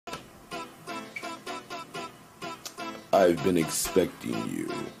I've been expecting you.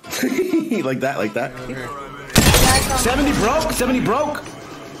 Like that, like that. 70 broke, 70 broke.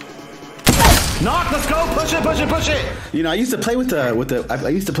 Knock, let's go, push it, push it, push it. You know, I used to play with the I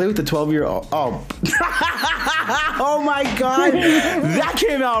used to play with the 12-year-old. Oh. Oh my god. That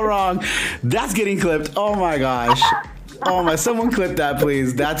came out wrong. That's getting clipped. Oh my gosh. Oh my, someone clip that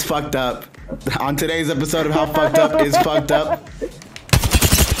please. That's fucked up. On today's episode of How Fucked Up is Fucked Up.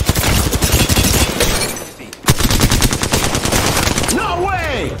 No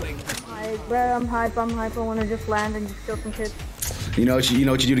way! Hi, bro, I'm hype, I wanna just land and just kill some kids. You know what you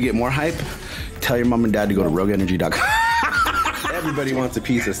do to get more hype? Tell your mom and dad to go to rogueenergy.com. Everybody wants a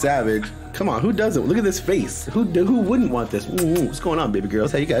piece of Savage. Come on, who doesn't? Look at this face. Who wouldn't want this? Ooh, what's going on, baby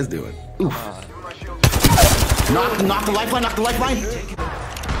girls? How you guys doing? Oof. Knock the lifeline, knock the lifeline.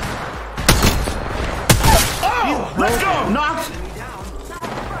 Oh, let's go, knock.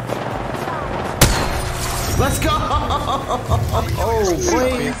 Let's go. Oh,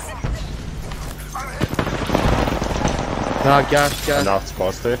 boy. No, gas. Knock's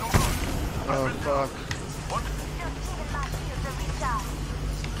busted. Oh, fuck.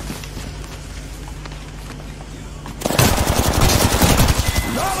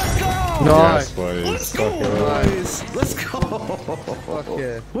 Nice. Let's go, boys. Let's go. Fuck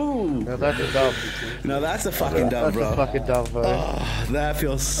yeah. Woo. No, that's a dub. No, that's a fucking dub, bro. That's a fucking dub, bro. Oh, that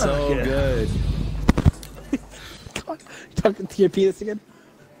feels so good. Talking to your penis again?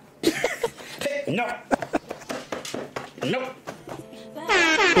 No. Nope.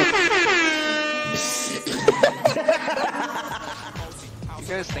 You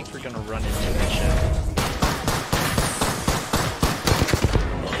guys think we're gonna run into that shit?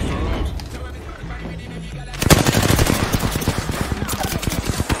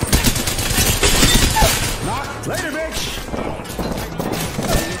 Later, bitch!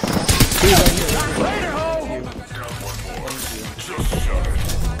 Later, ho!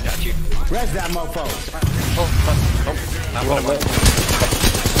 Got you. Res that mofo. Not one of them.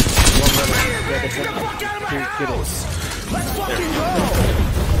 Let's fucking go!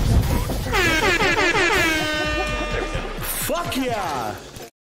 Fuck yeah!